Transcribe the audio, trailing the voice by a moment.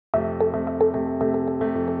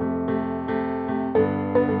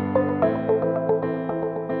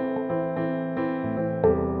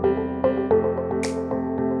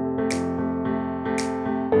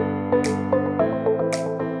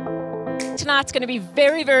tonight's going to be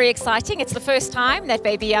very, very exciting. It's the first time that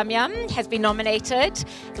Baby Yum Yum has been nominated.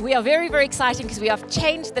 We are very, very excited because we have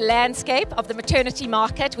changed the landscape of the maternity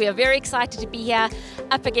market. We are very excited to be here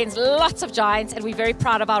up against lots of giants, and we're very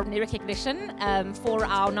proud of our recognition for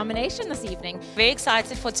our nomination this evening. Very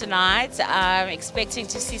excited for tonight. I'm expecting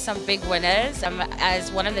to see some big winners.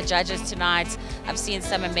 As one of the judges tonight, I've seen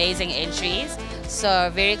some amazing entries.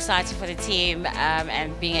 So very excited for the team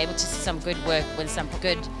and being able to see some good work with some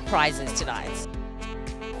good prizes tonight.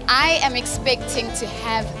 I am expecting to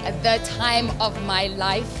have the time of my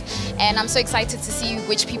life, and I'm so excited to see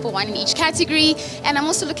which people won in each category, and I'm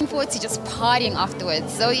also looking forward to just partying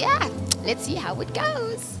afterwards. So yeah, let's see how it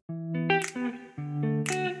goes.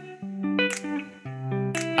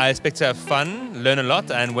 I expect to have fun, learn a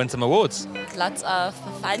lot and win some awards. Lots of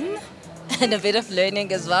fun and a bit of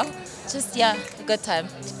learning as well. Just, yeah, a good time.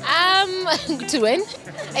 To win.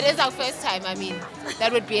 It is our first time. I mean,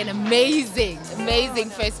 that would be an amazing, amazing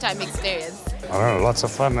first time experience. I don't know, lots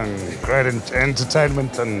of fun and great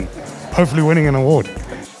entertainment and hopefully winning an award.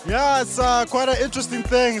 Yeah, it's quite an interesting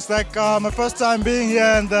thing. It's like my first time being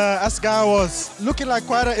here in the Assegai Awards. Looking like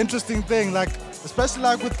quite an interesting thing, like especially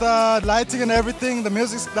like with the lighting and everything. The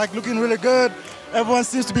music's like looking really good. Everyone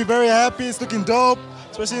seems to be very happy. It's looking dope,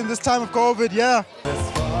 especially in this time of COVID. Yeah.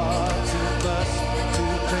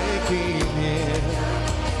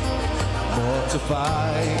 To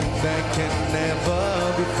find that can never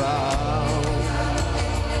be found.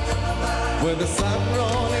 With the sun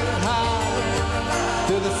rolling high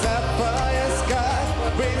to the sapphire sky,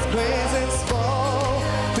 brings praise and small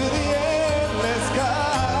to the endless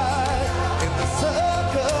sky in the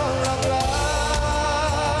circle of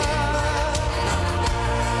life,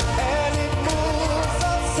 and it moves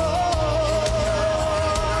us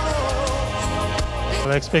all.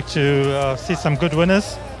 I expect to see some good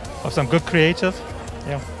winners, of some good creative.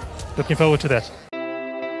 Yeah, looking forward to that.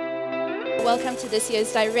 Welcome to this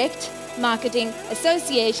year's Direct Marketing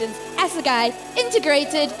Association's Assegai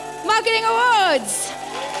Integrated Marketing Awards.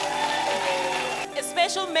 A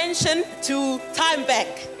special mention to Time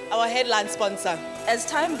Bank, our headline sponsor. As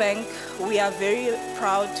Time Bank, we are very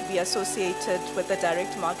proud to be associated with the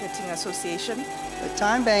Direct Marketing Association. The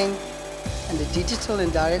Time Bank and the Digital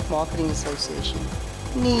and Direct Marketing Association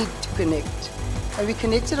need to connect. And we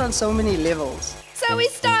connected on so many levels. So we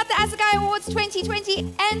start the Assegai Awards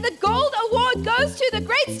 2020, and the Gold Award goes to the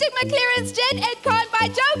Great Stigma Clearance Gen Ed Con by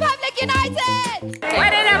Joe Public United.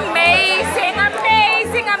 What an amazing,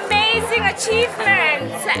 amazing, amazing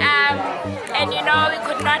achievement. And you know, we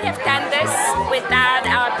could not have done this without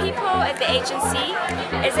our people at the agency.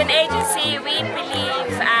 As an agency, we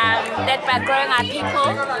believe that by growing our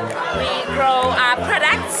people, we grow our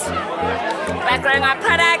products. By growing our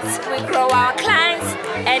products, we grow our clients,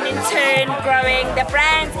 and in turn growing the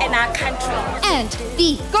brands in our country. And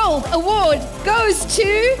the Gold Award goes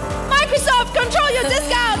to Microsoft. Control your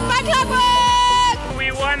discount by Clockwork!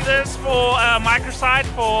 We won this for Microsoft,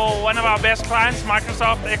 for one of our best clients,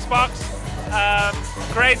 Microsoft Xbox.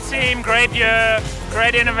 Great team, great year,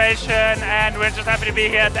 great innovation, and we're just happy to be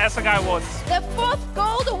here at the Assegai Awards. The fourth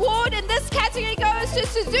Gold Award in this category goes to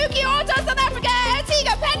Suzuki Auto South Africa,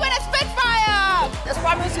 Antigua, Penguin and Spitfire. As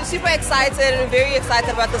promised, we're super excited and very excited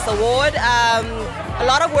about this award. A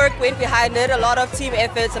lot of work went behind it, a lot of team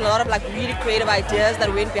efforts, and a lot of like really creative ideas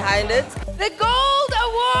that went behind it. The Gold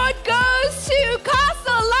Award goes to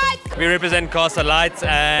Castle Light. We represent Castle Light,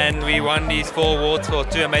 and we won these 4 awards for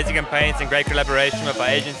 2 amazing campaigns in great collaboration with our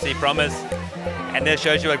agency Promise, and that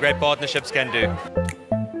shows you what great partnerships can do.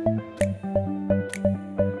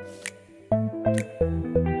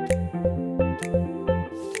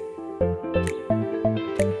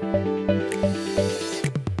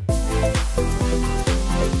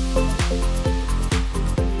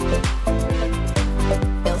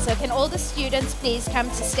 So can all the students please come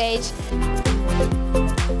to stage?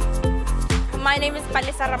 My name is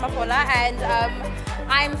Palisa Ramapola, and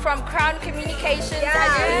I'm from Crown Communications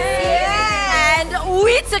Agency. And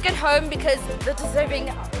we took it home because the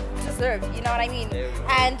deserving deserve, you know what I mean?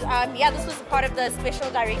 And yeah, this was a part of the Special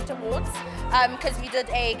Direct Awards because we did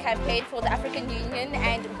a campaign for the African Union,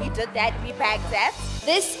 and we did that, we bagged that.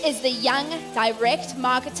 This is the Young Direct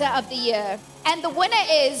Marketer of the Year, and the winner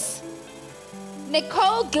is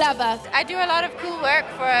Nicole Glover. I do a lot of cool work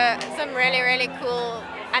for some really, really cool,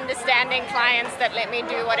 understanding clients that let me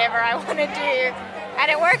do whatever I want to do,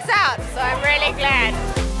 and it works out, so I'm really glad.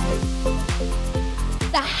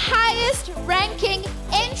 The highest ranking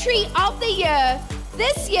entry of the year.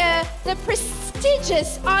 This year, the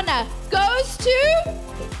prestigious honor goes to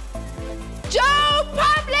Joe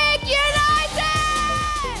Public United!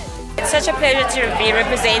 It's such a pleasure to be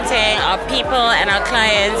representing our people and our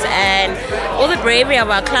clients and all the bravery of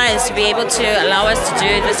our clients to be able to allow us to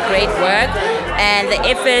do this great work, and the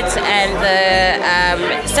efforts and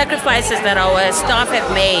the sacrifices that our staff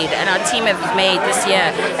have made and our team have made this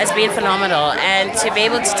year has been phenomenal, and to be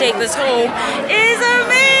able to take this home is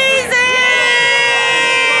amazing.